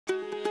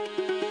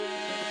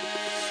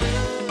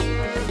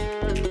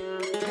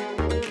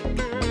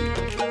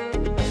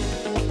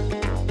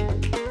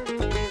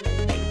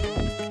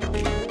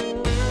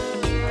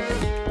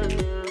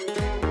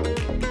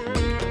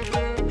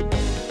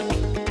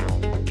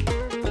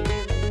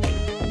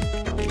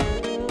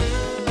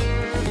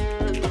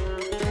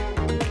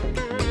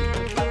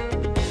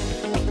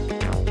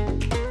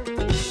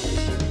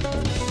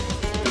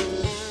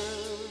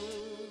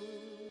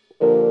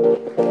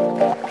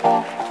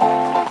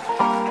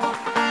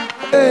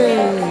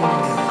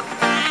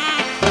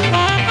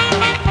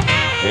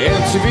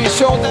MTV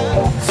Show'da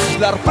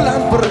sizlar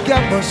bilan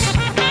birgamiz.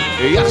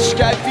 Yaxshi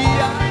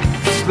kayfiyat,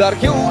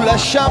 sizlarga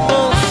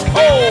ulashamiz.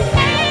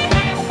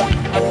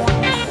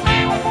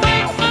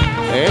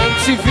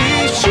 MTV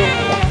Show,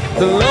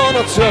 the Lord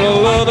tell a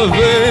lot of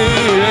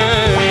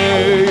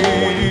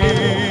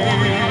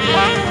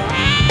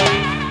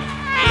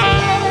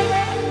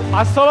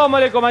Assalomu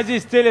alaykum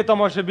aziz tele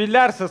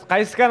tomoshabinlar. Siz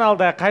qaysi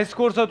kanalda, qaysi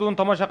ko'rsatuvni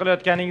tomosha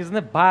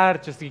qilayotganingizni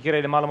barcha sizga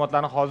kerakli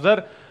ma'lumotlarni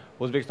hozir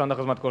O'zbekistonda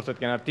xizmat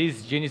ko'rsatgan artist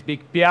Jenisbek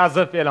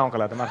Piyazov e'lon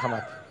qiladi.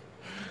 Marhamat.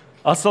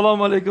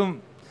 Assalomu alaykum.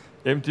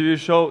 MTV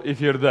Show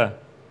efirda.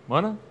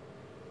 Mana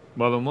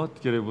ma'lumot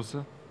kerak bo'lsa.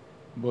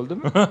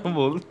 Bo'ldimi?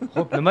 Bo'ldi.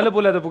 Xo'p, nimalar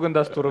bo'ladi bugun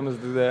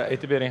dasturimizda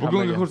aytib bering hammaga.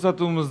 Bugungi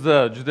ko'rsatuvimizda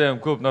juda ham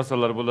ko'p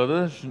narsalar bo'ladi.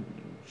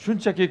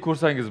 Shunchaki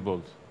ko'rsangiz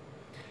bo'ldi.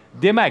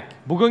 Demak,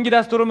 bugungi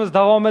dasturimiz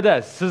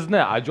davomida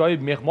sizni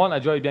ajoyib mehmon,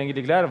 ajoyib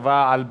yangiliklar va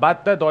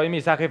albatta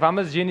doimiy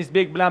sahifamiz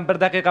Jenisbek bilan 1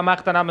 daqiqa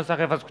maqtanamiz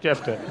sahifasi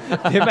kutyapti.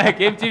 Demak,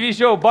 MTV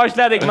Show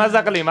boshladik,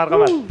 mazza qiling,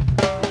 marhamat.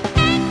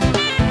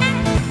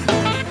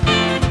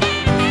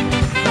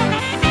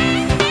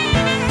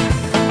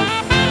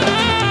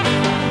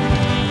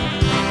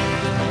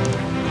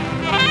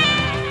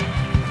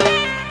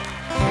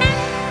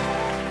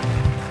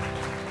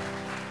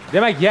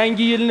 Demak,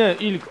 yangi yilni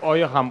ilk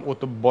oyi ham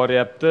o'tib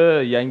boryapti.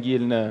 Yangi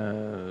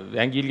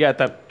yilga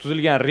atab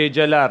tuzilgan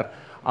rejalar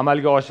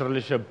amalga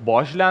oshirilishi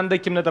boshlandi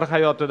kimnidir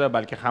hayotida,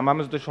 balki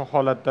hammamizda shu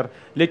holatdir.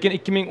 Lekin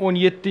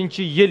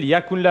 2017-yil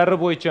yakunlari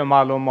bo'yicha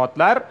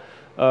ma'lumotlar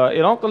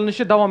e'lon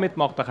qilinishi davom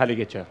etmoqda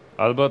haligacha.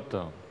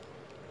 Albatta.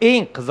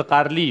 Eng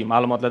qiziqarli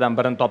ma'lumotlardan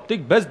birini topdik.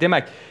 Biz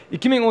demak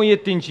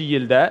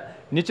 2017-yilda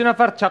necha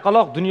nafar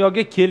chaqaloq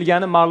dunyoga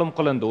kelgani ma'lum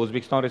qilindi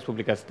O'zbekiston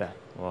Respublikasida.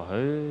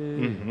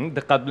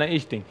 Diqqat bilan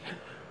eshiting.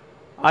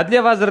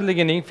 Adliya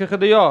vazirligining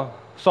FHDYO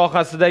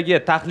sohasidagi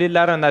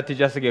tahlillari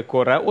natijasiga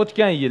ko'ra,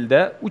 o'tgan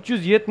yilda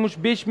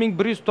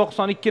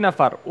 375.192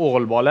 nafar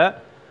o'g'il bola,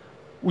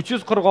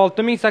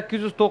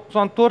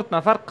 346.894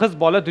 nafar qiz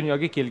bola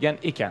dunyoga kelgan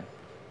ekan.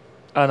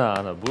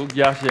 Ana, bu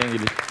yaxshi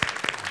yangilik.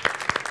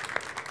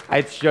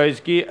 Aytish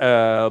joizki,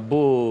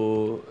 bu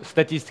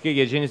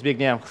statistikaga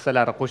Jenisbekning ham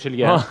hissalari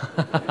qo'shilgan.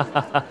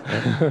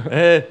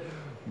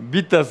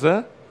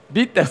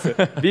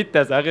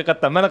 Bittasi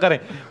haqiqatdan mana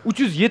qarang.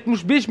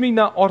 375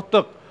 mingdan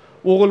ortiq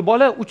o'g'il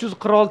bola,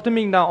 346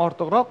 mingdan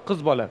ortiqroq qiz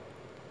bola.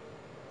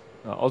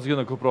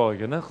 Ozgina ko'proq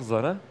ekan,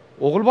 qizlar, ha?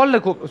 O'g'il bolalar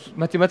ko'p.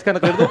 Matematikani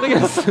qayerda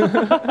o'qigansiz?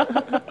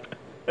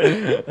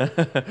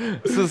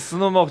 Siz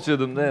sinamoqchi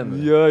edim-da endi.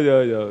 Yo.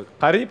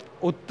 Qariyb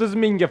 30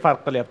 mingga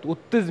farq qilyapti.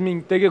 30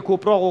 mingtaga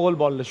ko'proq o'g'il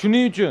bolalar.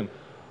 Shuning uchun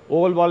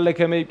o'g'il bolalar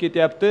kamayib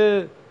ketyapti.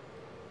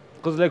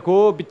 Qizlar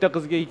ko'p,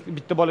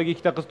 bitta bolaga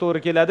ikkita qiz to'g'ri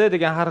keladi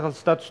degan har xil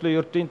statuslar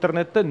yurtda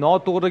internetda.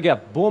 Noto'g'ri gap,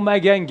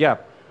 bo'lmagan gap.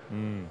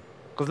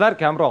 Qizlar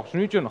kamroq.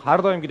 Shuning uchun har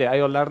doimgidek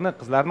ayollarni,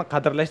 qizlarni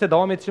qadrlashda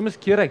davom etishimiz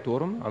kerak,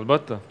 to'g'rimi?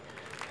 Albatta.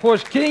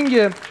 Xo'sh,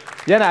 keyingi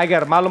yana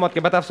agar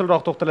ma'lumotga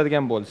batafsilroq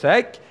to'xtaladigan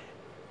bo'lsak,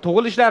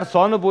 tug'ilishlar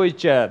soni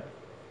bo'yicha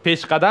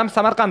peshqadam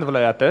Samarqand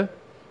viloyati.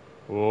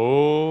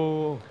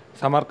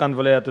 Samarqand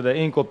viloyatida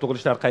eng ko'p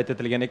tug'ilishlar qayd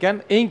etilgan ekan.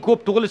 Eng ko'p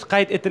tug'ilish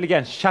qayd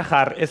etilgan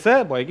shahar esa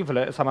boyagi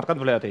Samarqand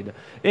viloyati edi.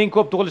 Eng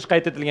ko'p tug'ilish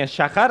qayd etilgan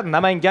shahar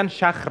Namangan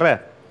shahri.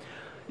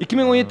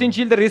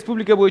 2017-yilda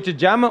respublika bo'yicha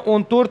jami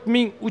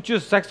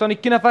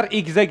 14.382 nafar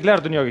egizaklar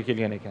dunyoga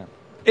kelgan ekan.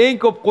 Eng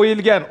ko'p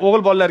qo'yilgan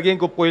o'g'il bolalarga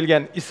eng ko'p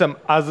qo'yilgan ism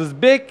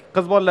Azizbek,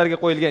 qiz bolalarga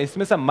qo'yilgan ism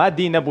esa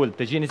Madina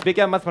bo'ldi. Jenisbek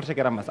ham emas,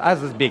 Mirshakar ham emas,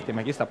 Azizbek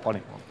demak, eslab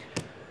qoling.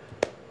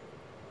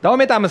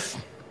 Davom etamiz.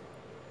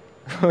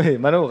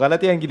 Mana bu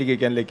g'alati yangilik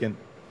ekan lekin.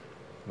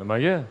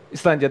 Nimaga?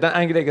 Islandiyadan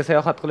Angliyaga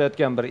sayohat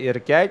qilayotgan bir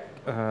erkak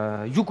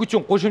yuk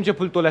uchun qo'shimcha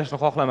pul to'lashni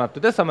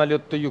xohlamabdi-da,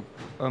 samolyotda yuk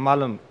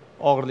ma'lum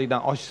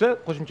og'irlikdan oshsa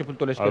qo'shimcha pul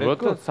to'lash kerak.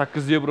 Albatta,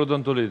 8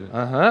 yevrodan to'laydi.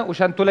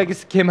 O'shani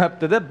to'lagisi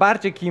kelmabdi-da,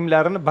 barcha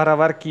kiyimlarini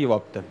baravar kiyib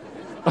olibdi.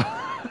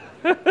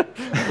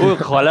 U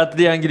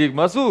g'alati yangilik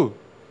emas u.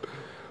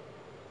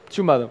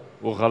 Tushunmadim.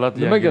 U g'alati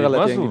yangilik emas. Nimaga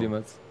g'alati yangilik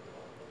emas?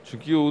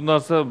 Chunki u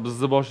narsa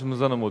bizni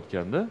boshimizdan ham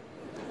o'tganda.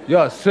 Yo,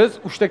 siz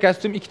 3 ta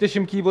kostyum, 2 ta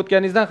shim kiyib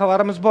o'tganingizdan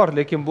xabarimiz bor,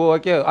 lekin bu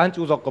aka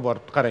ancha uzoqqa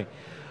boribdi, qarang.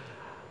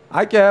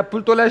 Aka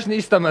pul to'lashni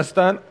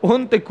istamasdan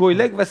 10 ta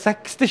ko'ylak va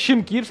 8 ta shim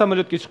kiyib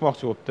samolyotga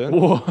chiqmoqchi bo'libdi.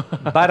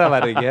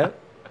 Baravariga.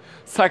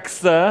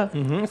 8 ta?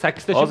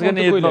 8 ta shim.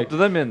 Ozgina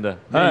yetmabdi-da menda.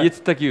 Men 7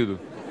 ta kiydim.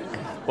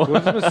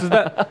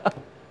 Ko'rdingizmi,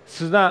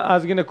 sizdan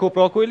ozgina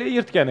ko'proq ko'ylak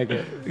yirtgan aka.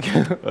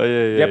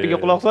 Gapiga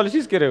quloq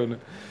solishingiz kerak uni.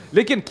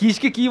 Lekin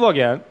kiyishga kiyib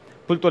olgan,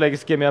 pul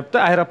to'lagisi kelmayapti,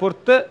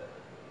 aeroportda.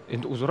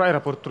 Endi uzr,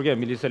 aeroportda turgan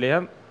militsiyalar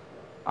ham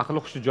aqli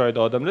xushi joyida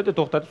odamlar-da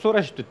to'xtatib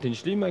so'rashibdi,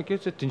 tinchlikmi aka?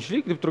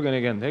 Tinchlik deb turgan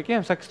ekanda, aka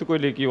ham 8 ta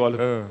ko'ylak kiyib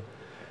olib.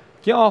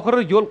 Keyin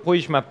oxiri yo'l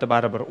qo'yishmabdi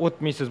baribir.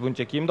 O'tmaysiz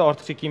buncha kiyimda,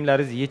 ortiqcha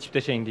kiyimlaringizni yechib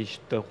tashlang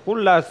deyishdi.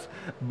 Xullas,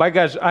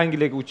 bagaj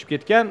Angliyaga uchib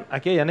ketgan,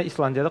 aka yana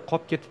Islandiyada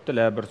qolib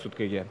ketibdilar bir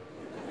sutkaga.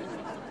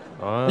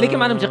 Lekin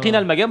menimcha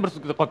qiynalmagan bir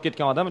sutkada qolib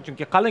ketgan odam,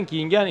 chunki qalin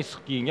kiyingan,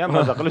 issiq kiyingan,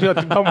 maza qilib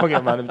yotib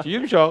qolmagan menimcha,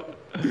 yumshoq.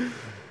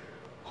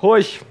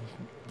 Xo'sh,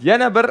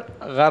 yana bir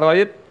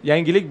g'aroyib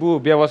yangilik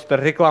bu bevosita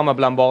reklama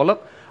bilan bog'liq.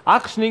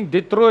 AQShning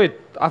Detroit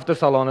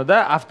avtosalonida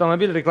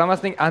avtomobil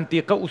reklamasining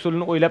antiqa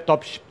usulini o'ylab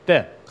topishibdi.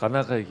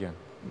 Qanaqa ekan?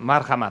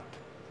 Marhamat.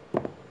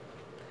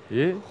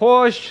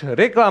 Xo'sh,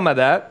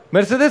 reklamada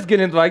Mercedes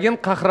Gelandewagen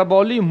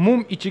qahrabonli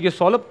mum ichiga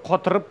solib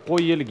qotirib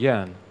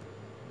qo'yilgan.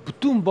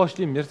 Butun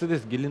boshli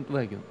Mercedes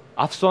Gelandewagen.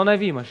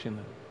 Afsonaviy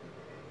mashina.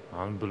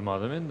 Men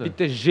bilmadim endi.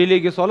 Bitta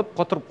jelega solib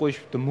qotirib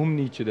qo'yishibdi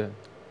mumning ichida.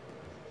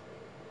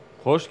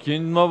 Xo'sh,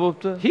 keyin nima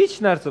bo'libdi? Hech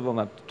narsa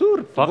bo'lmabdi. Tur.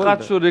 Faqat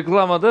shu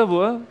reklamada bu.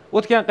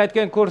 O'tgan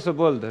qaytgan ko'rsa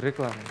bo'ldi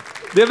reklama.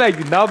 Demak,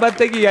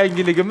 navbatdagi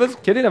yangiligimiz,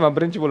 keling men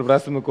birinchi bo'lib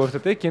rasmni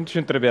ko'rsatay, keyin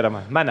tushuntirib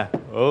beraman. Mana.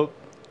 Hop.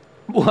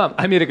 Bu ham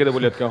Amerikada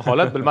bo'layotgan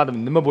holat, bilmadim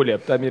nima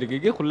bo'lyapti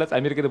Amerikaga, xullas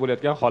Amerikada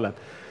bo'layotgan holat.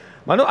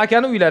 Mana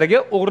akani uylariga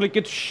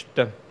o'g'rilikka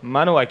tushishdi.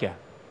 Mana aka.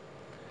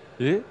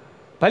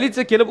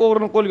 Politsiya kelib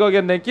o'g'rini qo'lga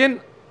olgandan keyin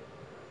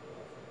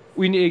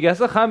uyning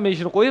egasi hamma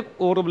ishini qo'yib,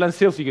 o'g'ri bilan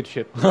selfiga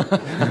tushadi.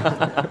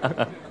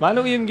 Mana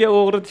uyimga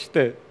o'g'ri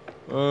tushdi.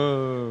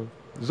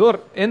 Zo'r.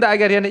 Endi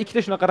agar yana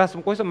ikkita shunaqa rasm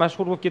qo'ysa,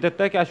 mashhur bo'lib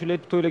ketadi-da, ashula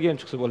aytib to'ylarga ham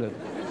chiqsa bo'ladi.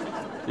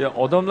 Ya,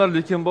 odamlar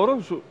lekin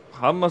bor-ku, shu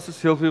hammasi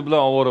selfi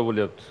bilan ovora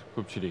bo'lyapti,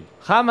 ko'pchilik.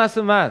 Hammasi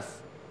emas.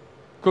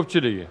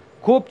 Ko'pchiligi.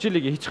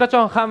 Ko'pchiligi, hech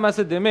qachon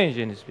hammasi demang,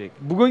 Jenisbek.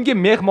 Bugungi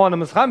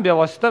mehmonimiz ham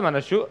bevosita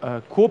mana shu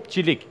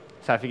ko'pchilik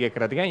safiga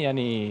kiradigan,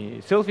 ya'ni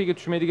selfiga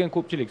tushmaydigan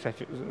ko'pchilik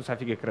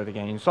safiga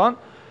kiradigan inson.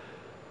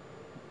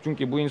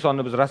 Chunki bu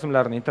insonni biz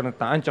rasmlarini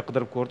internetdan ancha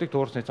qidirib ko'rdik,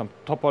 to'g'risini aytsam,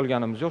 topa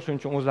olganimiz yo'q, shuning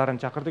uchun o'zlarini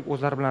chaqirdik,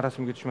 o'zlari bilan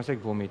rasmga tushmasak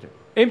bo'lmaydi.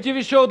 MTV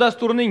Show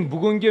dasturining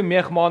bugungi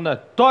mehmoni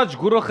Toj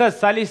guruhi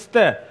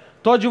solisti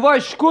Tojiboy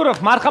Shukurov,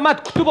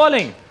 marhamat, kutib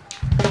oling.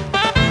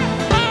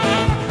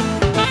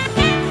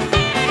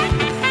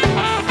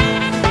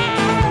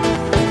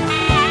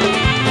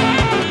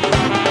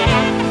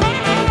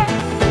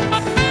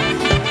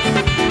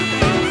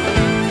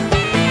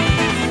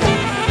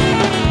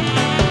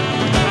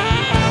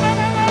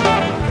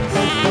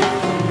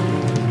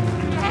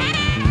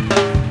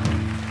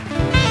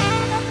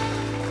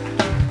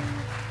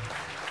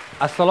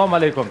 Assalomu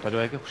alaykum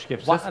Tojiboy aka, xush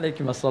kelibsiz. Va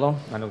alaykum assalom.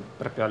 Mana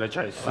bir piyola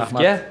choy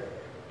sizga.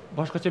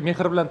 Boshqacha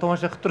mehr bilan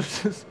tomosha qilib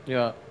turibsiz.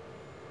 Yo.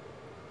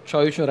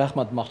 Choy uchun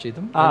rahmat demoqchi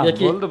edim.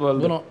 Bo'ldi.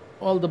 Buni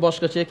oldi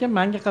boshqacha ekan,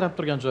 menga qarab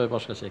turgan joyi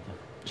boshqacha ekan.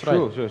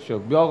 Shu.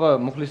 Bu yog'i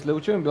muxlislar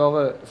uchun, bu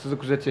yog'i sizni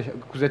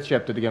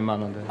kuzatishyapti degan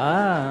ma'noda.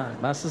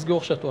 Men sizga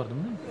o'xshatib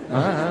yubordim-da.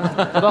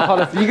 Xudo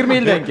xolasa 20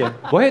 yildan keyin.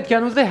 Boya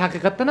aytganimizdek,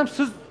 haqiqatan ham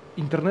siz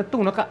internetda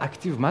unaqa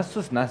aktiv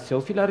emassiz. Na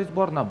selfilaringiz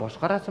bor, na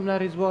boshqa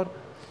rasmlaringiz bor.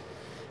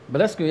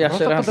 Bilasizku,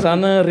 yaxshi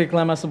rasmni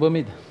reklamasi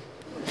bo'lmaydi.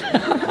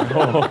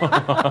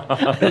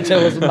 Necha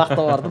o'zim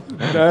maqtavordim.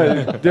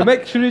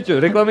 Demak, shuning uchun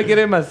reklama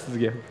kerak emas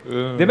sizga.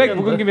 Demak,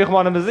 bugungi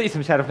mehmonimizni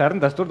ism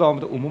shariflarini dastur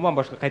davomida umuman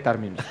boshqa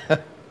qaytarmaymiz.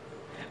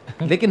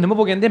 Lekin nima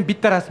bo'lganda ham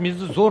bitta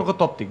rasmingizni zo'rg'a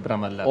topdik bir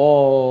amallab.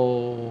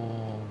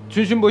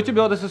 Tushunishim bo'yicha bu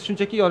yoqda siz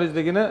shunchaki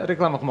yoningizdagini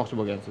reklama qilmoqchi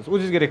bo'lgansiz.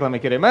 O'zingizga reklama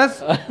kerak emas.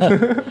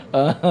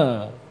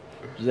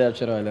 Juda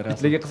chiroyli rasm.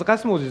 Itlarga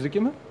qiziqasizmi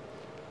o'zingiznikimi?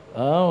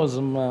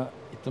 O'zimni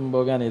itim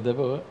bo'lgan edi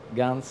bu.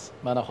 Gans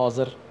mana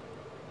hozir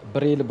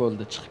 1 yil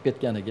bo'ldi chiqib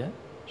ketganiga.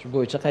 Shu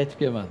bo'yicha qaytib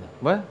kelmadi.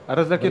 Va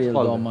arazlab ketib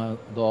qoldi.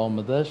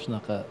 Davomida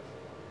shunaqa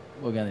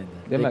bo'lgan edi.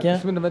 Demak,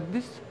 ismi nima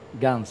dedingiz?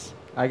 Gans.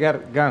 Agar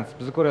Gans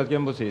bizni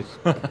ko'rayotgan bo'lsangiz,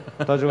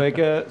 Tojiboy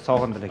aka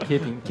sog'indilar.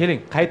 Keling,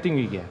 qayting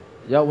uyga.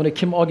 Yo, uni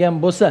kim olgan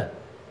bo'lsa,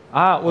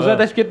 o'zi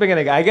adashib ketmagan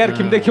ekan. Agar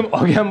kimda kim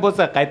olgan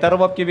bo'lsa,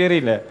 qaytarib olib kelib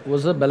beringlar.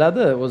 O'zi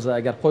biladi, o'zi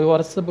agar qo'yib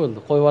yuborsa bo'ldi.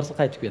 Qo'yib yuborsa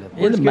qaytib keladi.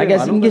 Endi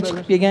magazinga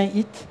chiqib kelgan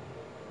it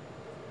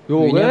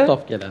yo'q,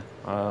 topib keladi.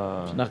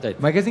 Shunaqa edi.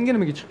 Magazinga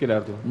nimaga chiqib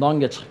kelardi?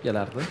 Nonga chiqib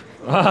kelardi.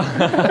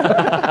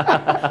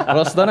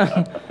 Rostdan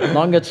ham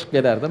nonga chiqib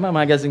kelardi. Men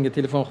magazinga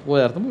telefon qilib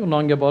qo'yardim, u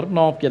nonga borib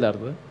non olib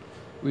kelardi.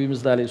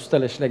 Uyimizda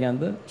ustalar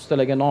ishlaganda,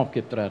 ustalarga non olib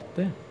kelib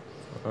turardi-da.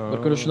 Bir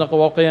kun shunaqa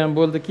voqea ham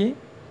bo'ldiki,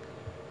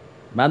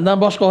 mendan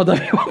boshqa odam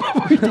yo'q.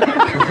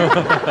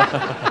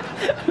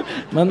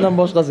 Mendan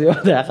boshqasi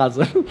yo'q-da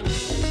hozir.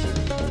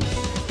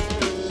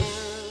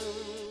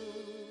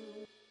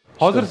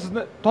 Hozir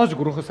sizni Toj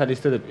guruhi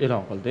solisti deb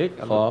e'lon qildik.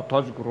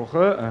 Toj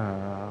guruhi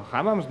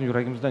hammamizning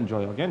yuragimizdan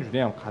joy olgan,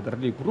 juda ham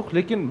qadrli guruh,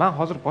 lekin men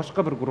hozir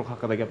boshqa bir guruh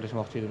haqida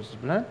gaplashmoqchi edim siz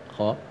bilan.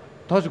 Xo'p.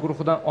 Toj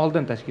guruhidan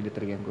oldin tashkil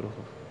etilgan guruh.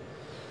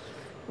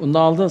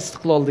 Undan oldin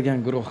Istiqlol degan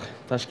guruh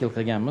tashkil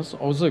qilganmiz.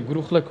 O'zi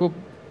guruhlar ko'p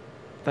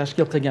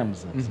tashkil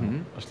qilganmiz.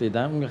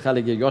 Boshlaydan unga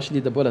haligi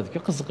yoshlikda bo'ladi-ku,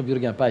 qiziqib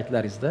yurgan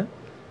paytlaringizda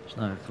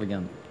shunaqa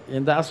qilgan.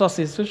 Endi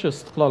asosiysi shu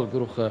Istiqlol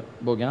guruhi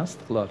bo'lgan,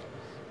 Istiqlol.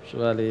 Shu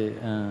hali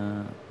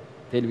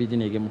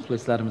televideniyega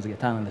muxlislarimizga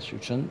tanilish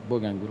uchun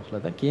bo'lgan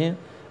guruhlardan keyin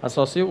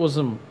asosiy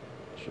o'zim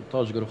shu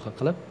Toj guruhi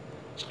qilib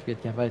chiqib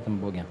ketgan paytim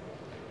bo'lgan.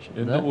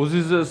 Endi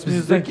o'zingizni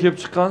ismingizdan kelib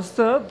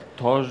chiqqansizda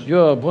Toj.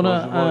 Yo'q, buni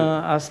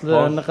asli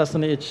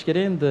niqasini aytish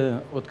kerak. Endi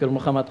O'tkir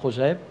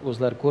Muhammadxo'jayev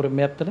o'zlari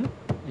ko'rinmayaptilar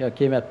yo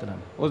kelmayaptilar.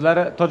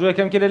 O'zlari Tojiboy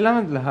akam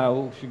kelaylarmi dedilar. Ha,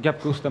 u shu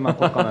gapga ustaman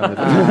qo'rqaman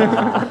dedi.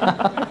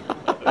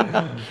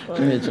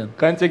 Shuning uchun.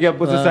 Qancha gap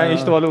bo'lsa sen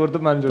eshitib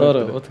olaverdim, men jo'natdim.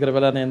 To'g'ri, O'tkir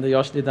bilan endi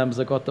yoshlikdan biz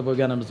katta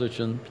bo'lganimiz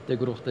uchun, bitta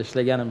guruhda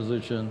ishlaganimiz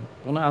uchun,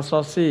 buni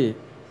asosiy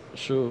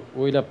shu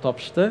o'ylab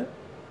topishdi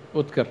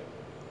O'tkir.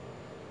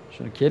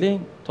 Shuni keling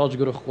toj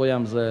guruh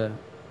qo'yamiz.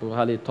 Bu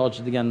hali toj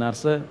degan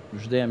narsa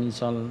juda ham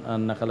inson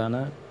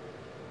anaqalarni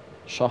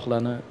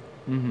shohlarni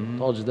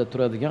tojida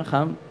turadigan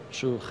ham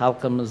shu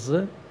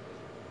xalqimizni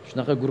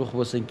shunaqa guruh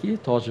bo'lsinki,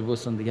 toji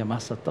bo'lsin degan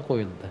maqsadda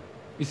qo'yildi.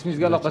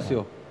 Ismingizga aloqasi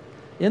yo'q.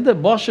 Endi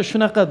boshi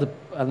shunaqa deb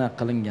anaqa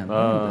qilingan.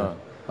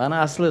 Mana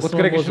asli ismi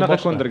o'tkiraga shunaqa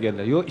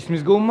ko'ndirganlar. Yo'q,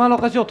 ismingizga umuman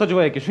aloqasi yo'q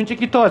Tojiboy aka,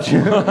 shunchaki toj.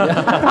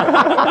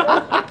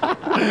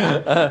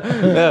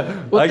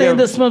 O'tda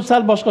endi ismim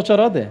sal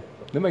boshqacharoqda.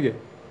 Nimaga?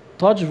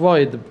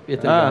 Tojiboy deb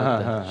aytilgan.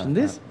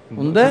 Shundaysiz?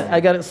 Unda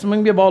agar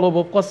ismingga bog'liq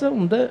bo'lib qolsa,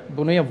 unda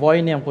buni ham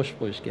voyni ham qo'shib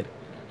qo'yish kerak.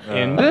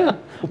 Endi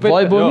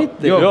voy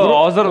bo'lmaydi. Yo'q,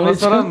 hozir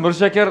masalan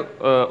Mirshakar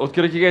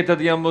o'tkir akaga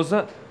aytadigan bo'lsa,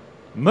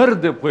 Mir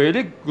deb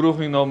qo'yaylik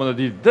guruhning nomini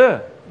deydi-da.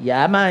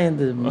 Ya, men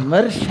endi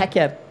Mir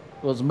Shakar.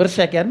 O'zi Mir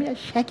Shakarmi,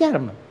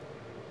 Shakarmi?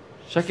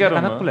 Shakarmi?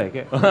 Qanaqa qilay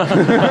aka?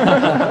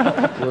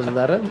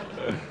 O'zlari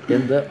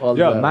endi oldi.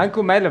 Yo'q, men-ku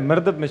mayli Mir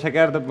debmi,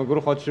 Shakar debmi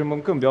guruh ochishim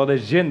mumkin. Bu yoqda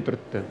Jen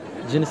turibdi.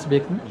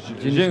 Jinsbekmi?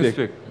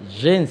 Jinsbek.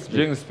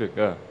 Jinsbek,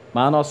 ha.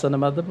 Ma'nosi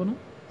nima deb buni?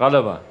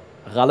 G'alaba.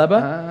 G'alaba?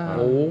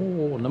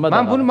 Oo, nima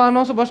Men buni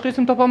ma'nosi boshqa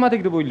ism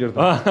topolmadik deb o'ylardim.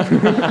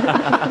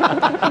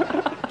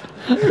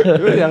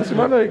 Yaxshi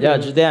ma'no ekan. Ya,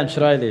 juda ham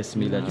chiroyli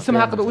isminglar. Ism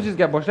haqida o'zingiz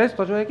gap boshlaysiz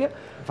Tojiboy aka.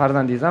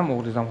 Farzandingiz ham,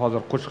 o'g'lingiz ham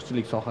hozir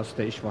qo'shiqchilik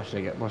sohasida ish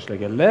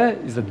boshlaganlar,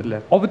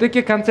 izladilar. Obid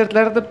aka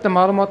konsertlarida bitta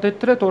ma'lumot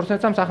aytdilar, to'g'risini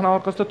aytsam sahna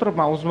orqasida turib,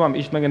 men o'zim ham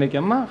eshitmagan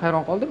ekanman,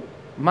 hayron qoldim.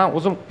 Men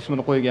o'zim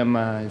ismini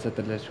qo'yganman,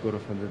 Izzatilla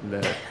Shukurov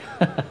dedilar.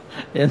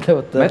 Endi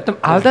o'tdi. Men aytdim,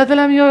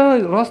 aldadilarmi yo,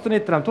 rostini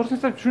aytdilar. To'g'risini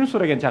aytsam, shuni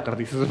so'ragan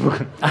chaqirdik sizni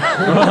bugun.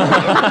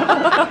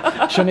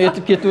 Shuni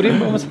aytib ketaveraymi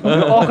bo'lmasa?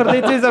 Oxirida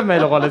aytsangiz ham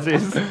mayli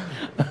qolasangiz.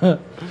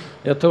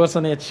 Ya,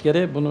 to'g'risini aytish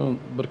kerak. Buni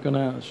bir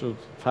kuni shu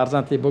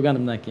farzandli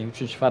bo'lganimdan keyin,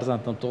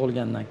 3-farzandim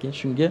tug'ilgandan keyin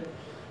shunga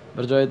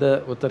bir joyda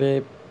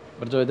o'tirib,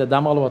 bir joyda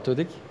dam olib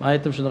o'tdik. Men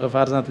aytdim, shunaqa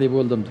farzandli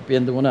bo'ldim deb.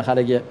 Endi uni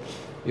haligi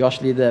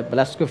yoshlikda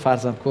bilasiz-ku,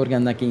 farzand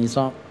ko'rgandan keyin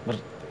inson bir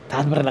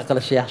tadbirlar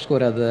qilishni yaxshi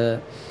ko'radi.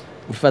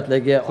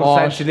 Ulfatlarga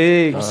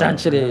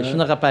xursandchilik,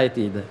 shunaqa payt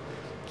edi.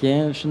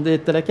 Keyin shunda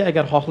aytdilar-ki,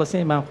 agar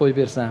xohlasang men qo'yib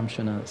bersam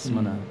shuni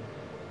ismini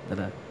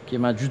dedilar.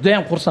 Keyin men juda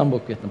ham xursand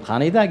bo'lib ketdim.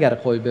 Qani edi agar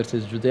qo'yib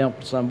bersangiz juda ham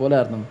xursand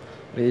bo'lardim.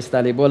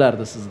 Esdalik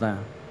bo'lardi sizdan.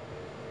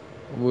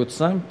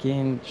 O'tsam,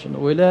 keyin shuni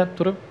o'ylab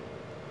turib,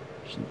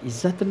 shuni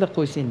Izzatilla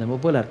qo'ysang nima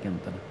bo'lar ekan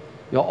dedilar.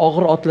 Yo,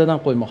 og'ir otlardan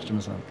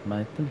qo'ymoqchimisan?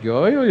 Men aytdim,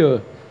 yo'q.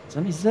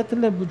 Sen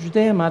Izzatilla bu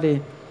juda ham hali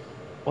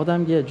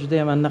odamga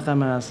juda ham anaqa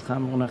emas,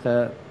 ham unaqa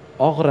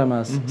og'ir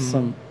emas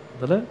ism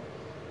dedilar.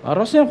 Men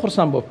rosa ham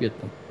xursand bo'lib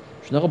ketdim.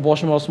 Shunaqa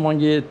boshim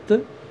osmonga yetdi.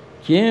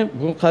 Keyin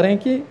bu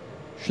qarangki,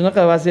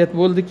 shunaqa vaziyat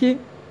bo'ldiki,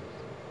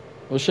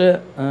 o'sha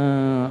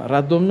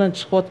raddomdan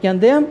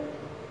chiqayotganda ham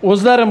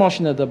o'zlari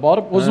mashinada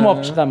borib, o'zim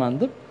olib chiqaman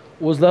deb,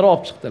 o'zlari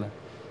olib chiqdilar.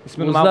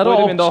 Ismini men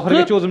qo'ydim, endi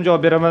oxirigacha o'zim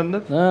javob beraman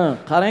deb.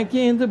 Qarangki,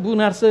 endi bu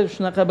narsa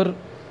shunaqa bir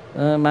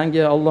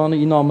menga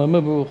Allohning inomimi,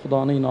 bu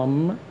Xudoning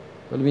inomimi?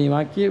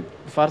 Bilmaymanki,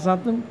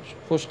 farzandim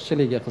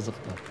qo'shiqchilikka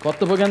qiziqdi.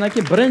 Katta bo'lgandan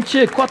keyin birinchi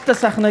katta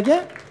sahnaga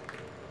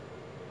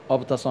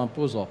Obid Asonov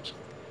o'zi olib chiqdi.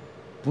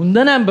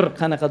 Bundan ham bir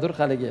qanaqadir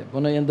haligi,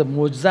 buni endi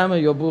mo'jizami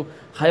yo bu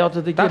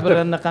hayotidagi bir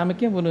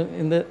anaqamikin, buni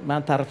endi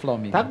men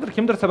ta'riflamayman. Taqdir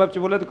kimdir sababchi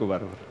bo'ladi-ku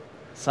baribir.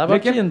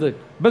 Sababchi endi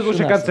biz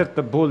o'sha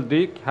konsertda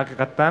bo'ldik.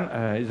 Haqiqatan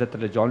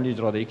Izzatilla jonli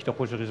ijroda ikkita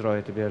qo'shiq ijro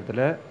etib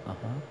berdilar.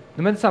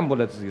 Nima desam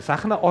bo'ladi sizga?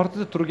 Sahna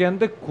ortida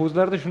turganda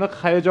ko'zlarida shunaqa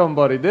hayajon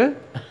bor edi.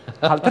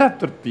 Qaltirab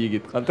turibdi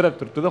yigit, qaltirab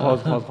turibdi-da,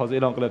 hozir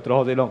e'lon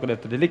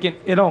qilyapti, lekin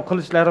e'lon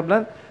qilishlari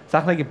bilan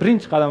sahnaga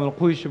birinchi qadamini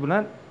qo'yishi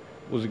bilan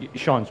o'ziga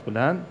ishonch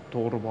bilan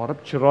to'g'ri borib,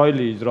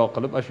 chiroyli ijro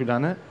qilib,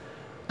 ashulani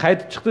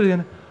qaytib chiqdi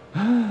degani.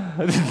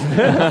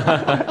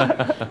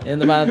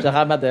 Endi menimcha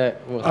hammada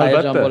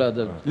hayajon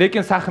bo'ladi.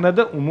 Lekin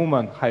sahnada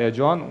umuman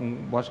hayajon,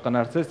 boshqa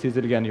narsa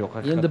sezilgani yo'q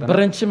haqiqatan. Endi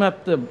birinchi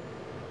marta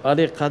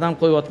hali qadam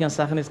qo'yayotgan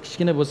sahningiz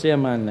kichkina bo'lsa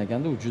ham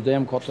ma'nilaganda, u juda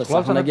ham katta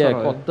sahnaga,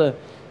 katta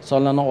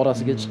sonlarning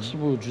orasiga chiqish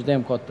bu juda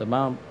ham katta.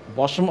 Men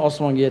boshim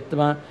osmonga yetdi.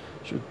 Men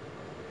shu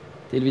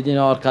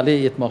televideniya orqali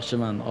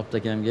aytmoqchiman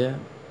Obtakamga,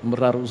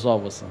 umrlari uzoq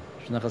bo'lsin.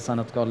 Shunaqa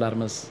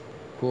san'atkorlarimiz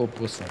ko'p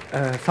bo'lsin.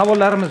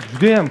 Savollarimiz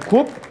juda ham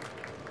ko'p.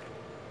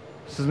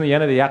 Sizni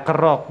yanada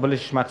yaqinroq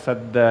bilish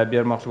maqsadida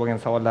bermoqchi bo'lgan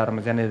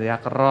savollarimiz, yanada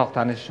yaqinroq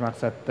tanishish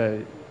maqsadida,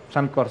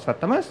 san'atkor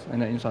sifatida emas,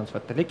 inson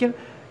sifatida. Lekin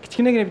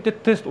kichkinagina bitta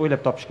test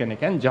o'ylab topishgan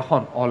ekan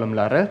jahon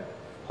olimlari.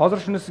 Hozir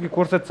shuni sizga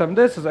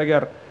ko'rsatsam-da, siz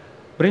agar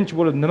birinchi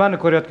bo'lib nimani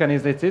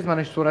ko'rayotganingizni aytsangiz,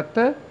 mana shu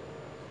suratda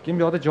keyin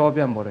bu yoqda javob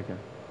ham bor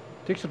ekan.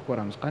 Tekshirib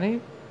ko'ramiz. Qani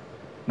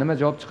nima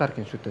javob chiqar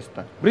ekan shu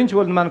testdan? Birinchi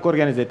bo'lib nimani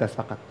ko'rganingizni aytasiz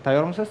faqat.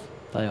 Tayyormisiz?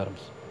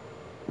 Tayyormiz.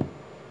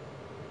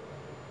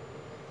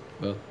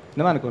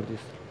 Nimani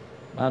ko'rdingiz?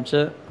 Menimcha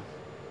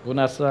bu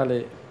narsa hali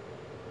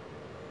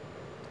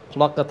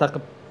quloqqa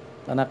taqib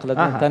ana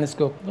qiladigan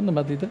teleskop, bu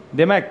nima deydi?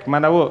 Demak,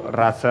 mana bu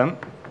rasm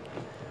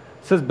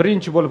siz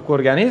birinchi bo'lib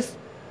ko'rganingiz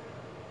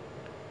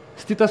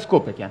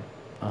stetoskop ekan.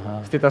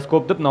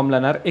 Stetoskop deb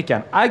nomlanar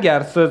ekan.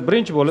 Agar siz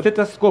birinchi bo'lib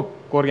stetoskop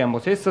ko'rgan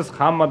bo'lsangiz, siz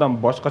hammadan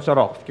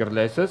boshqacharoq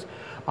fikrlaysiz,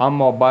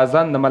 ammo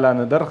ba'zan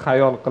nimalarnidir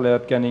xayol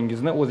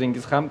qilayotganingizni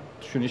o'zingiz ham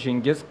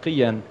tushunishingiz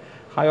qiyin.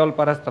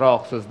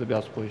 xayolparastroqsiz deb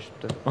yozib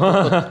qo'yishibdi.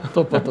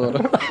 To'ppa-to'g'ri.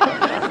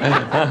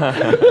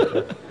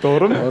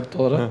 To'g'rimi?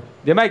 To'g'ri.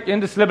 Demak,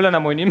 endi sizlar bilan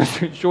ham o'ynaymiz.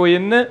 Shu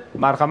o'yinni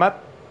marhamat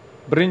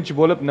birinchi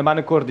bo'lib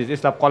nimani ko'rdingiz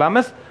eslab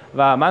qolamiz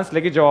va men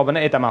sizlarga javobini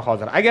aytaman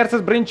hozir. Agar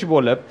siz birinchi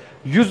bo'lib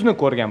yuzni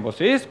ko'rgan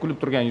bo'lsangiz, kulib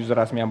turgan yuzi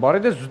rasmi ham bor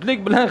edi, zudlik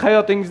bilan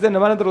hayotingizda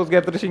nimanidir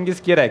o'zgartirishingiz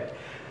kerak.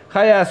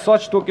 Haya,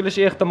 soch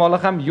to'kilishi ehtimoli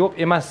ham yo'q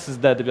emas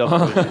sizda deb yozib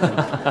qo'ying.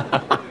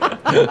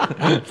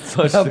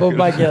 Bu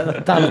menga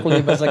taniqli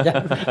emas ekan.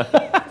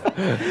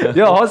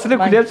 Yo'q, hozir sizlar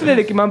kulyapsizlar,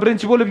 lekin men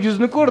birinchi bo'lib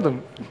yuzni ko'rdim.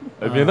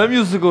 Men ham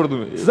yuzni ko'rdim.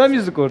 Siz ham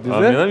yuzni ko'rdingiz,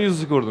 Men ham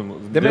yuzni ko'rdim.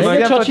 Demak,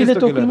 Nega sochingizda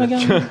to'kilmagan?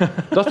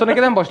 Doston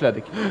akadan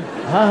boshladik.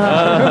 Ha,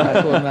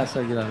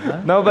 ko'rmasliginglarda.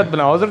 Navbat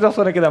bilan hozir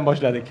Doston akadan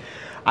boshladik.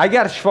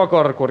 Agar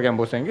shifokorni ko'rgan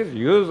bo'lsangiz,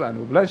 yuz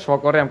u bilan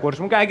shifokorni ham ko'rish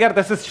mumkin.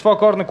 Agarda siz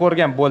shifokorni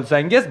ko'rgan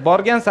bo'lsangiz,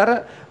 borgan sari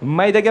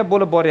maydaga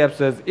bo'lib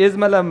boryapsiz.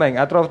 Ezmalanmang,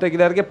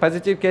 atrofdagilarga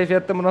pozitiv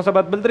kayfiyatda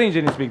munosabat bildiring,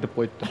 Jenisbek deb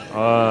qo'yibdi.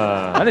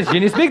 Ana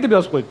Jenisbek deb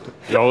yozib qo'yibdi.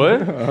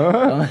 Yo'q.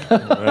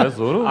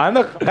 Zo'r.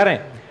 Aniq,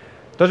 qarang.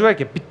 Tojiboy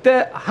aka, bitta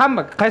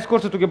hamma qaysi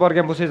ko'rsatuvga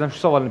borgan bo'lsangiz ham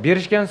shu savolni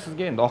berishgan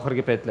sizga, endi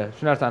oxirgi paytlar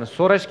shu narsani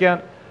so'rashgan.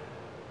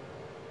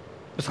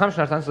 Biz ham shu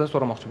narsani sizdan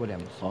so'ramoqchi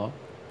bo'lyapmiz. Xo'p.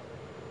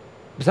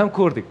 Biz ham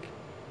ko'rdik.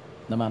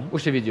 Nimani?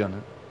 O'sha videoni.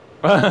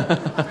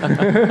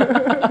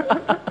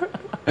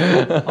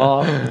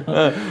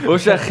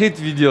 O'sha hit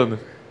videoni.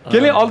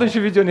 Keling, oldin shu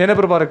videoni yana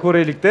bir bora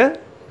ko'raylik-da.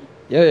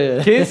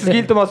 Yo'q. Keyin sizga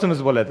iltimosimiz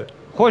bo'ladi.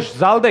 Xo'sh,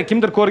 zalda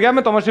kimdir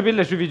ko'rganmi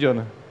tomoshabinlar shu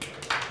videoni?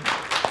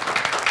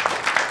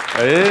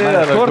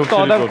 To'rtta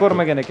odam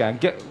ko'rmagan ekan.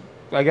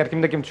 Agar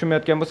kimda kim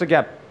tushunmayotgan bo'lsa,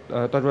 gap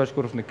Tojiboy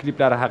Shukurovning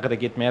kliplari haqida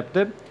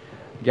ketmayapti.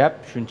 Gap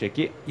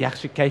shunchaki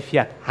yaxshi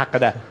kayfiyat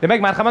haqida. Demak,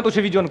 marhamat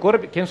o'sha videoni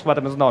ko'rib, keyin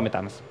suhbatimizni davom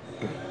etamiz.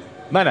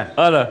 Mana.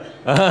 Ana.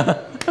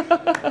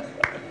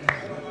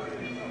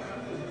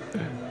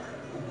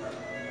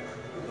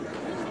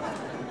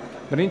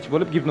 Birinchi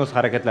bo'lib gipnoz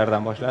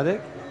harakatlaridan boshladik.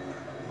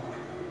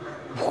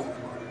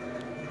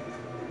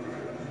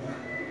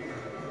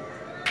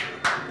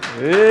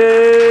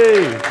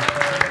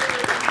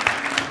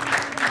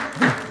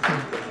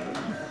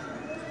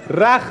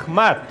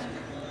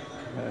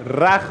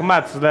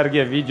 Rahmat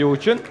sizlarga video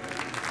uchun.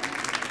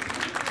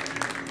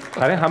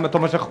 Qarang, hamma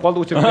tomosha qilib qoldi,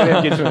 o'chirib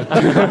berayotgan shuni.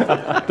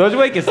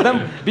 Tojiboy aka, sizdan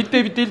bitta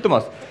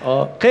iltimos.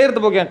 Qayerda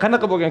bo'lgan,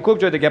 qanaqa bo'lgan, ko'p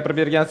joyda gapirib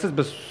bergansiz,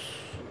 biz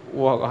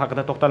u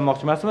haqida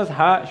to'xtalmoqchi emasmiz.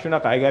 Ha,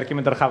 shunaqa, agar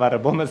kimdir xabari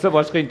bo'lmasa,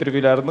 boshqa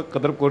intervyularni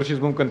qidirib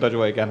ko'rishingiz mumkin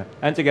Tojiboy akani.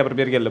 Ancha gapirib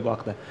berganlar bu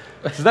haqida.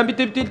 Sizdan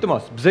bitta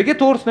iltimos. Bizga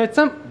to'g'risini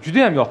aytsam,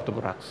 juda ham yoqdi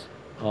bu raqs.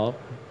 Hop.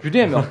 Juda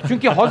ham yoqdi.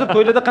 Chunki hozir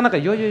to'ylarda qanaqa,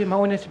 yo'q, men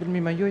o'ynashni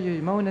bilmayman,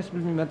 yo'q, men o'ynashni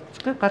bilmayman.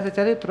 Chiqib qarsa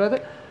chalib turadi.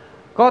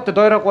 Katta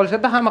doira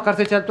qolishadi, hamma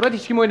qarsa chalib turadi,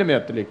 hech kim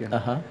o'ynamayapti lekin.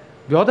 Aha.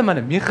 Bu yoqda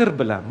mana mehr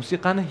bilan,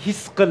 musiqani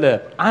his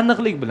qilib,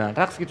 aniqlik bilan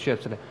raqsga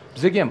tushyapsizlar.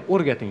 Bizga ham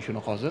o'rgating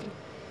shuni hozir.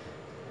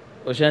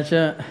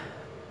 O'shancha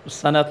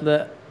san'atlar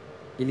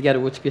ilgari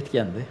o'tib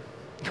ketganda.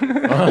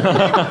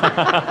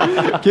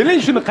 Keling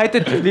shuni qayta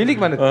tiklaylik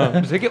mana.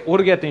 Bizga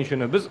o'rgating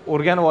shuni. Biz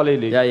o'rganib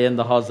olaylik. Ya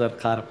endi hozir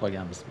qarib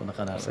qolganmiz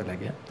bunaqa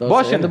narsalarga.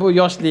 Boshini. Endi bu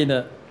yoshlikni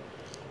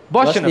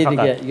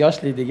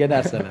yoshlikdagi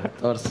narsalar,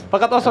 to'g'risi.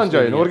 Faqat oson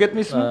joyini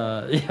o'rgatmaysizmi?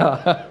 Yo'q.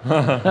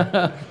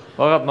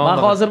 Faqat Men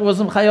hozir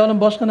o'zim xayolim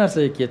boshqa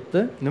narsaga ketdi.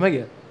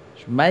 Nimaga?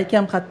 Shu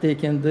maykam qatta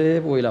ekan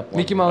deb o'ylab qoldim.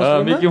 Mickey Mouse.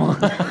 Bizning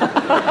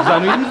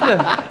uyimizda.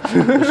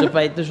 O'sha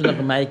paytda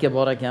shunaqa mayka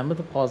bor ekanmi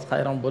deb hozir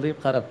hayron bo'lib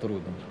qarab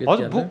turdim.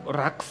 Hozir bu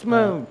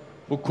raqsmi?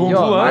 Bu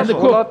Yo'q, endi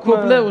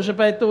ko'plar o'sha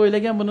paytda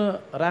o'ylagan buni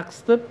raqs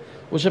deb.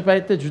 O'sha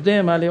paytda juda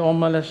ham hali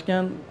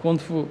ommalashgan kung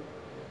fu.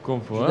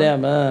 Juda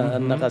ham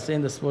anaqasi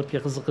endi sportga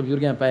qiziqib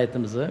yurgan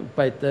paytimiz. U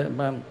paytda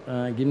men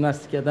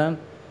gimnastikadan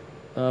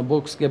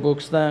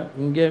boksdan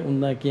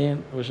undan keyin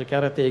o'sha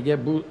karatega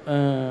bu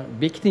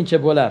bekitincha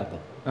bo'lardi.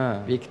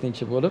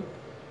 Bekitincha bo'lib,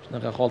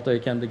 shunaqa Xoltoy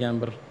ekan degan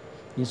bir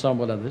inson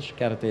bo'ladi, shu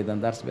karatedan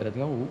dars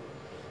beradigan. U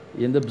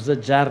endi biza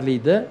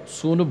Jarlida,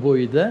 suvni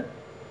bo'yida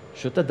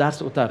shu yerda dars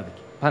o'tardik.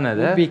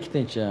 Panada? Bu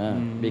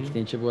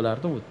bekitincha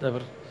bo'lardi. U yerda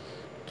bir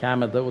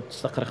kamida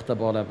 30 ta 40 ta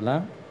bola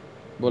bilan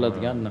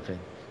bo'ladigan anaqa.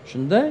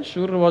 Shunda shu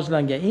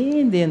rivojlangan.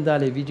 Endi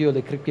hali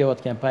videoda kirib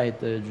kelayotgan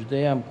payti juda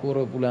ham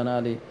ko'rib ularni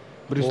hali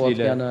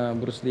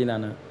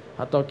Bruslilarni.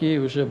 Hattoki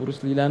o'sha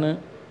Bruslilarni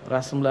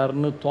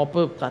rasmlarini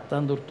topib,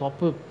 qayerdandir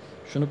topib,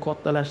 shuni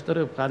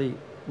kattalashtirib, hali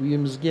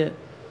uyimizga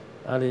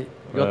hali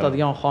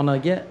yotadigan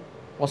xonaga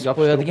osib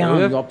qo'yadigan,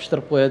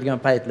 yopishtirib qo'yadigan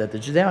paytlarda,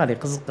 juda ham hali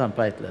qiziqqan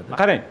paytlarda.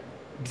 Qarang,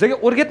 bizga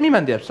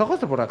o'rgatmayman deyapsiz,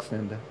 hozir bu raqsni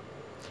endi.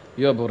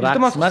 Yo'q, bu raqs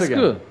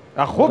emas-ku.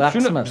 Xo'p,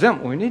 shuni biz ham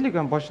o'ynaylik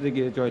ham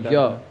boshidagi joylarda.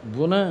 Yo'q,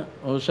 buni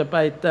o'sha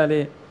paytda hali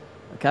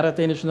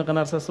karatening shunaqa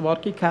narsasi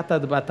borki, kata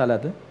deb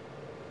ataladi.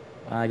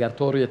 Agar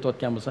to'g'ri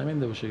aytayotgan bo'lsam,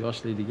 endi o'sha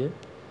yoshligiga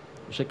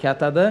o'sha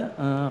katada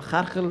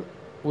har xil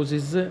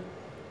o'zingizni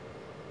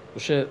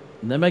o'sha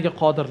nimaga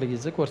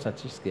qodirligingizni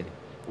ko'rsatishingiz kerak.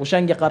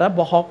 O'shanga qarab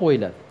baho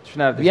qo'yiladi.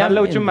 Tushunarli.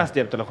 Yangiliklar uchun emas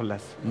deyaptilar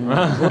xullas.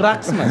 Bu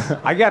raqs emas.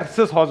 Agar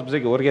siz hozir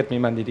bizga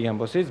o'rgatmayman deydigan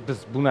bo'lsangiz, biz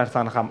bu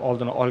narsani ham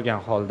oldini olgan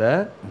holda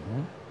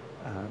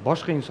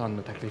boshqa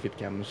insonni taklif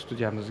etganmiz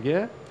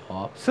studiyamizga.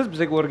 Xo'p. Siz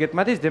bizga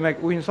o'rgatmadingiz, demak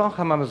u inson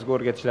hammamizga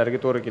o'rgatishlariga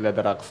to'g'ri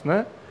keladi raqsni.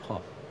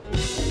 Xo'p.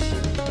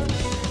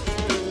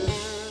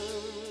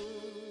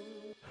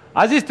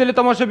 Aziz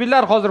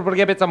teletomoshabinlar, hozir bir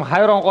gap aytsam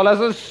hayron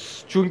qolasiz,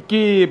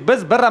 chunki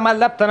biz bir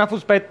amallab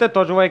tanaffus paytida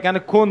Tojiboy akani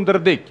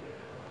ko'ndirdik.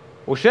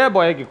 O'sha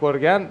boyagi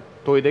ko'rgan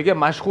to'ydagi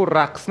mashhur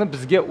raqsni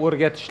bizga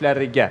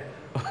o'rgatishlariga.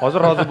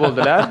 Hozir rozi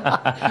bo'ldilar.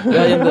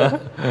 Ya endi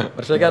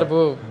bir shakar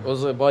bu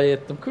o'zi boya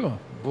aytdim-ku,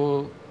 bu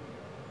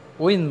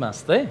o'yin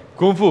emas-da.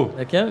 Kung fu.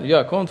 Lekin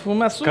yo'q, kung fu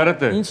emas.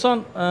 Karate. Inson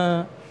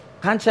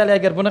qanchalik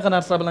agar bunaqa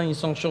narsa bilan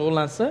inson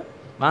shug'ullansa,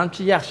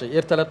 menimcha yaxshi.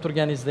 Ertalab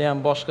turganingizda ham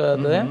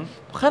boshqada ham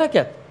bu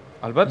harakat.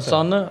 Albatta.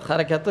 Insonni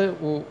harakati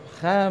u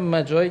hamma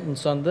joy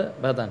insonda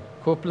badan.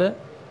 Ko'plar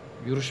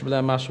yurish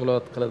bilan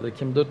mashg'ulot qiladi,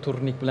 kimdir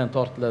turnik bilan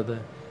tortiladi,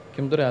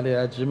 kimdir hali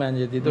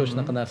ajimanje deydi,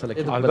 o'shanaqa narsalar.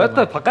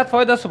 Albatta, faqat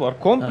foydasi bor.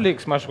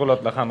 Kompleks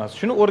mashg'ulotlar hammasi.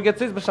 Shuni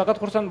o'rgatsangiz biz faqat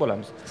xursand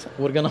bo'lamiz.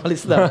 O'rgana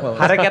olasizlar.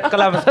 Harakat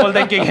qilamiz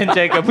qo'ldan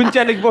kelgancha.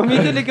 Bunchalik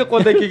bo'lmaydi, lekin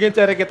qo'ldan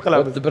kelgancha harakat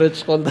qilamiz.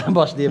 Birinchi qo'ldan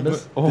boshlaymiz.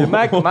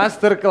 Demak,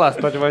 master class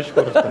Tojiboy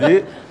Shukurovdan.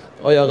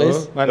 Oyog'ingiz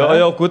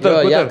Oyoq ko'tar.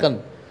 yaqin.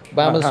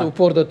 Ba'misi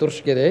uporda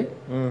turish kerak.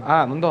 Ha,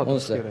 bundoq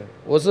turish kerak.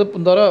 O'zi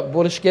bundoq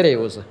bo'lish kerak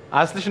o'zi.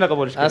 Asli shunaqa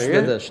bo'lish kerak.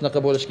 Aslida shunaqa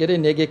bo'lish kerak,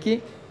 negaki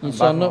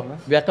insonni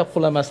bu yoqqa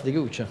qulamasligi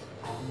uchun.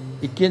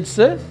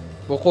 Ikkinchisi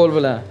bu qo'l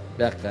bilan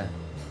bu yoqqa.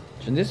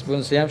 Tushundingiz?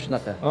 Bunisi ham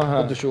shunaqa.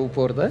 Xuddi shu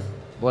uporda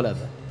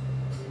bo'ladi.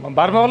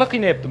 Barmoqlar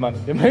qiynayapti meni.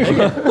 Demak,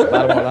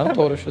 barmoqlarni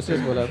to'g'ri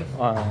ushlasangiz bo'ladi.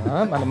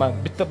 Mana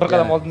bitta bir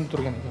qadam oldinda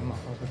turgan ekanman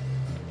hozir.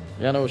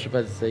 Yana o'sha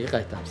pozitsiyaga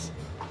qaytamiz.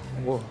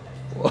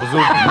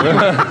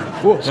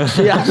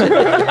 Chiqishi yaxshi.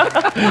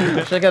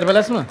 Shakar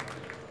bilasizmi?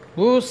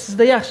 Bu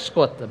sizda yaxshi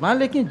chiqyapti. Men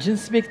lekin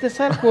Jinsbekda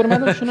sal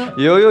ko'rmadim shuni.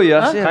 Yo'q,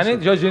 yaxshi. Qani,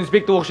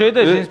 Jinsbekga o'xshaydi.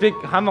 Jinsbek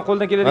hamma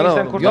qo'ldan keladigan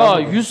ko'rsatadi. Yo,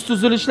 yuz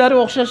tuzilishlari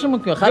o'xshashi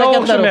mumkin.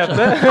 Harakatlari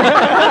o'xshayapti.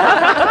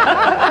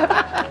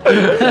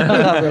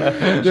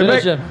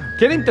 Demak,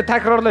 keling bitta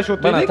takrorlash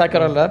o'taylik. Mana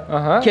takrorlab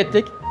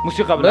ketdik.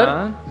 Musiqa bilan.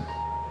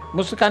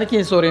 Musiqani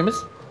keyin so'raymiz.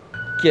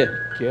 Ke.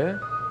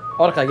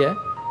 Orqaga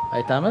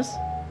aytamiz.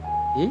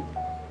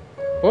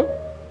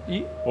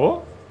 O.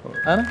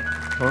 Ana.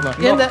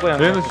 Endi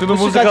shuni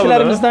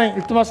musiqachilarimizdan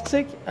iltimos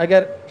qilsak,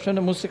 agar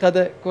shuni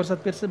musiqada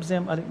ko'rsatib bersa, biz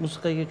ham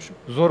musiqaga tushib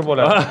zo'r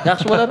bo'ladi.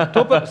 Yaxshi bo'ladi.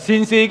 To'pi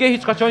senseiga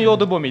hech qachon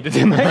yo'qdi bo'lmaydi,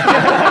 demak.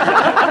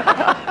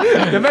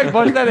 Demak,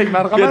 boshladik,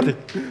 marhamat.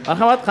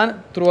 Marhamat, qani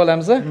turib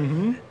olamiz. Demak,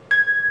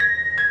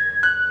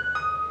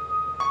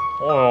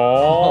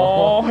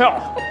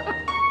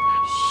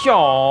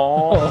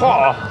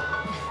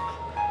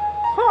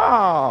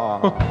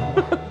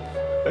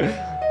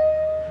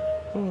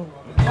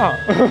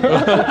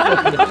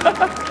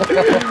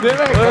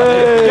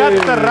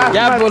 katta rahmat.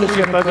 Gap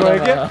bo'lishi Tojiboy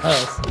aka.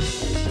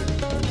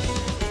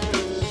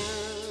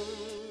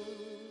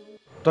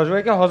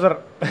 Tojiboy aka, hozir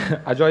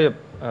ajoyib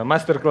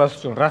master class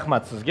uchun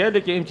rahmat sizga.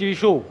 Lekin MTV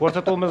Show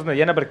ko'rsatuvimizni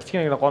yana bir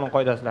kichkinagina qonun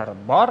qoidalari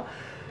bor.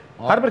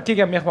 Har bir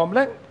kelgan mehmon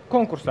bilan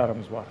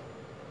konkurslarimiz bor.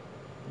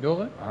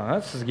 Yo'g'i?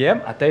 Sizga ham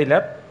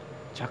ataylab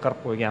chaqirib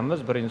qo'yganmiz.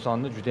 Bir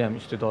insonni juda ham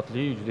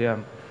iste'dodli, juda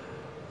ham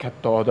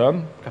katta odam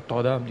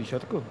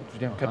deyshadi-ku.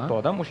 Juda ham katta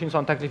odam. O'sha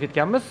insonni taklif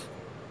etganmiz.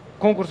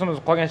 Konkursimiz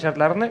qolgan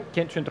shartlarini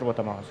keyin tushuntirib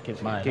o'taman hozir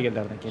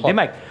kelganlardan keyin.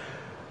 Demak,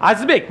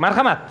 Azizbek,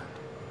 marhamat.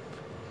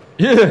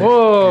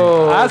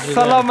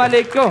 Assalomu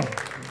alaykum.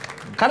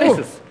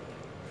 Qalaysiz?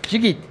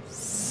 Yigit.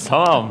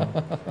 Salom.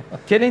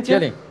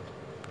 Keling.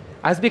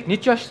 Azizbek,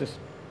 necha yoshsiz?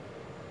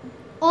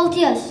 6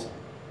 yosh.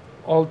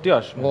 6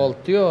 yosh.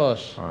 6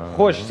 yosh.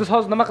 Xo'sh, siz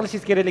hozir nima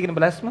qilishingiz kerakligini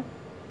bilasizmi?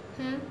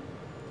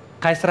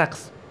 Qaysi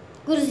raqs?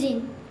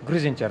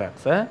 Gruzincha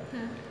raqs, ha?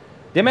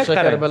 Demak,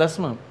 qarang,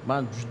 bilasizmi?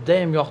 Men juda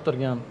ham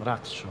yoqtirgan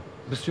raqs shu.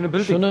 Biz shuni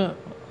bildik. Shuni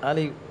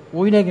hali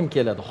o'ynagim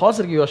keladi.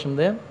 Hozirgi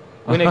yoshimda ham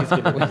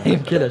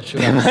o'ynagim keladi shu.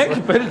 Demak,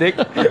 bildik.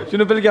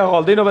 Shuni bilgan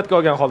holda, inobatga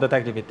olgan holda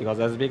taklif etdik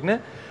hozir Azizbekni.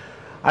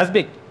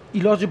 Azizbek,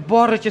 iloji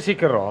boricha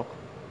sekinroq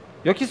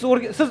yoki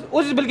siz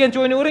o'zingiz bilgancha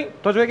o'ynayvering.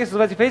 Tojiboy aka, siz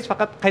vazifangiz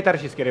faqat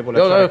qaytarishingiz kerak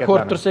bo'ladi. Yo'q,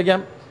 ko'rib tursak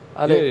ham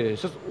hali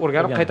siz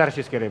o'rganib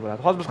qaytarishingiz kerak bo'ladi.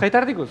 Hozir biz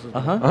qaytardik-ku sizni.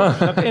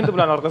 Shunaqa endi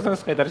bular orqasidan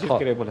siz qaytarishingiz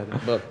kerak bo'ladi.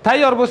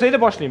 Tayyor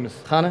bo'lsanglar boshlaymiz.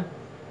 Qani?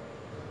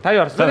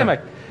 Tayyorsiz demak.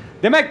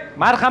 Demak,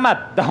 marhamat,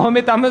 davom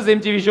etamiz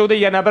MTV Showda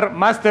yana bir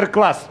master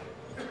class.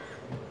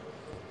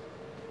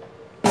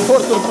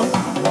 Ko'rib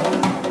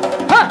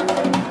Ha!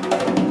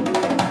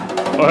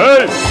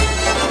 Hey!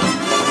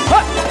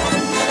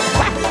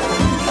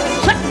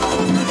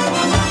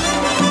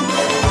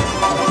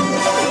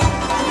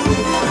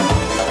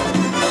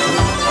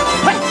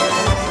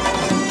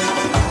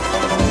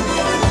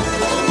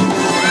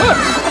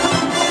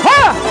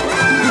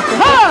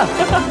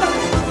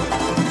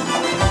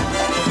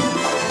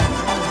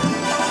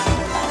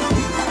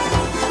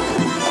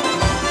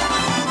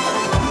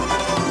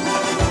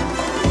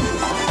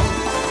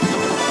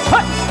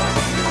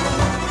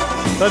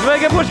 Tojiboy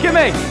aka, bo'sh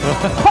kelmang.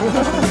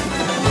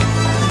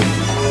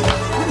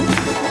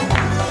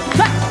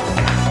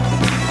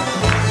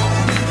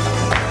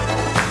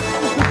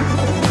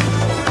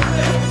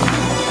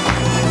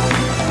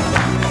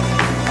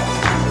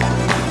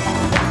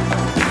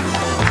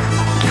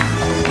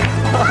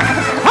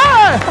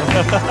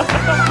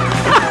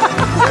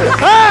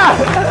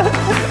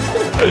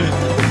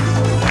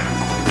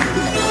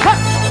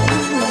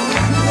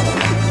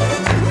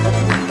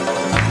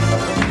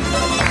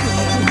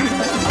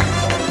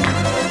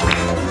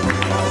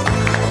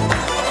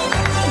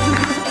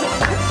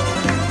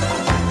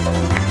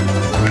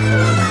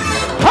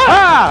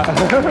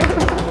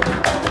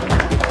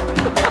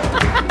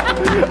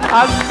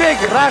 Azizbek,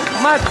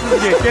 rahmat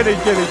sizga. Keling.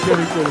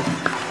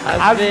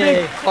 Azizbek,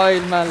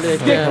 qoyilman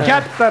lekin.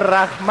 Katta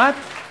rahmat.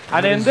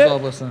 Ana endi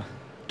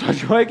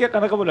Tojiboyga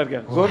qanaqa bo'lar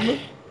ekan? Zo'rmi?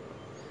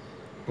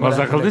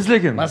 Maza qildingiz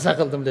lekin. Maza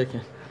qildim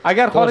lekin.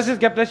 Agar xohlasangiz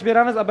gaplashib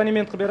beramiz,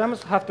 abonement qilib beramiz.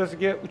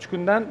 Haftasiga 3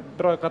 kundan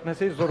bir oy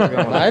qatnasangiz zo'r bo'lgan.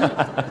 Mayli.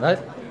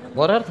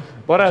 Borardim.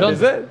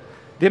 Borasiz.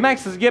 Demak,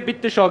 sizga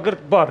bitta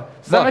shogird bor.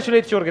 Siz mana shuni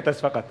aytishni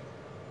o'rgatasiz faqat.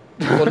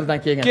 Qo'ldan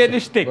kelgan.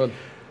 Kelishdik.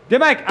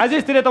 Demak,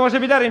 aziz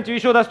teletomoshabinlar, MTV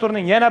Show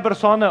dasturining yana bir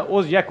soni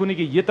o'z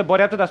yakuniga yetib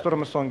boryapti.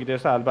 Dasturimiz so'ngida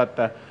esa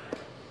albatta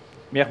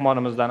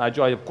mehmonimizdan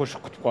ajoyib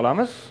qo'shiq kutib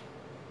qolamiz.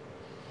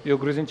 Yo'q,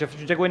 gruzincha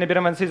shunchaki o'ynab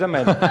beraman desangiz ham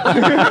mayli.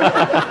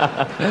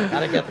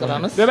 Harakat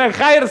qilamiz. Demak,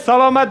 xayr,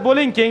 salomat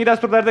bo'ling. Keyingi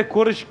dasturlarda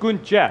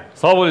ko'rishguncha.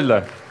 Sog'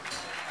 bo'linglar.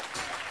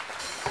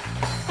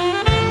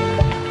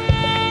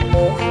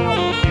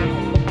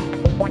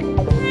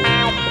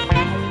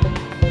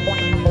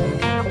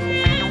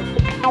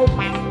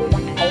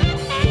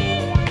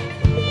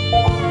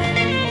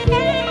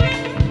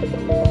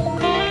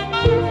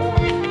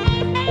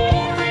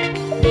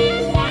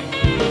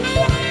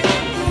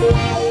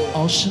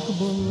 Aşık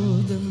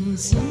buldum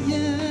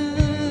senga,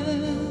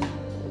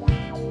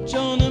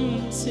 canım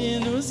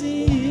sen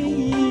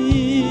o'zing,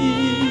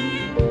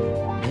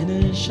 meni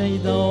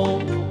shaydo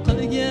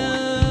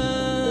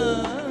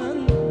qilgan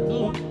bu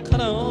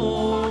qaro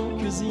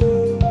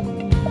ko'zing.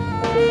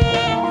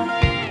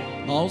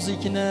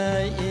 Nozikna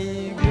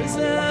ey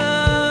go'zal,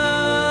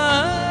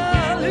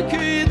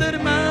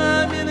 kuydirma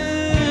meni,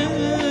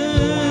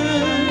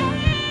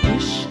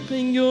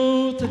 ishqing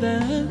o'tida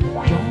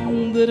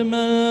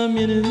yondirma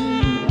meni.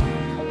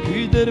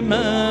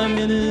 Kuydirma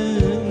meni,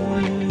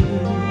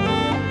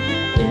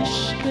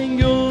 ishqing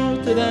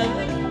o'tida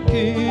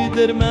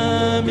kuydirma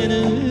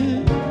meni,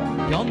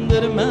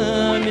 yondirma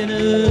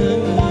meni.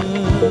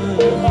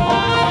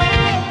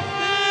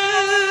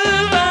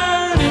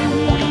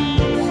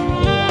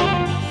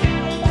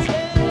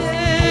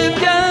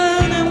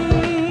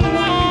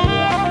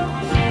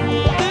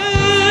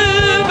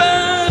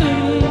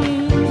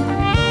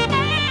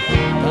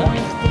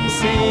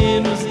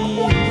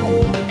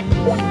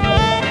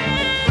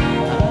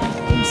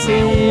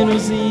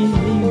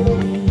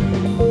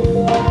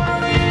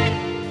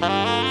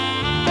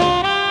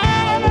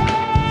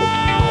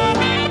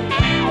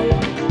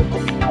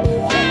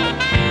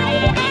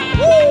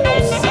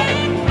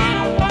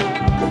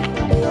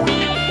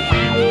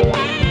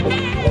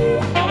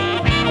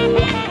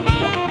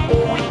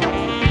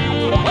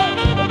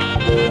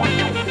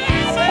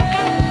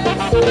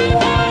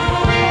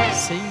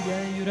 Senga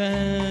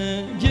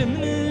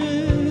yuragimni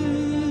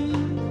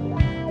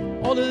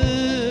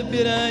olib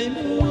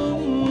beraymi,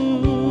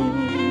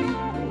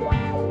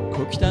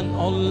 ko'kdan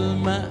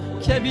olma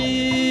kabi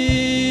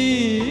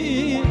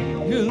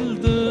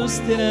yulduz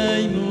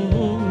teraymi.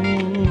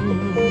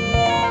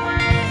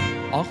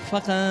 Oh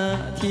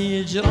faqat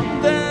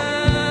hijronda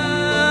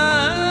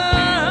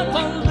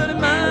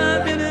qoldirma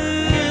meni,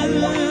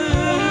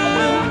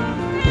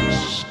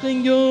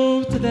 ishqing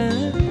o'tida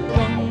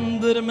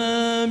yondirma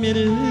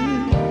meni,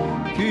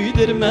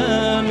 kuydirma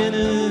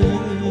meni.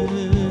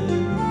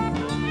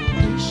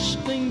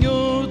 Ishqing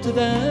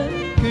o'tida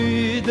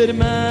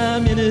kuydirma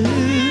meni,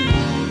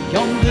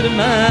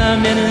 yondirma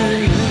meni.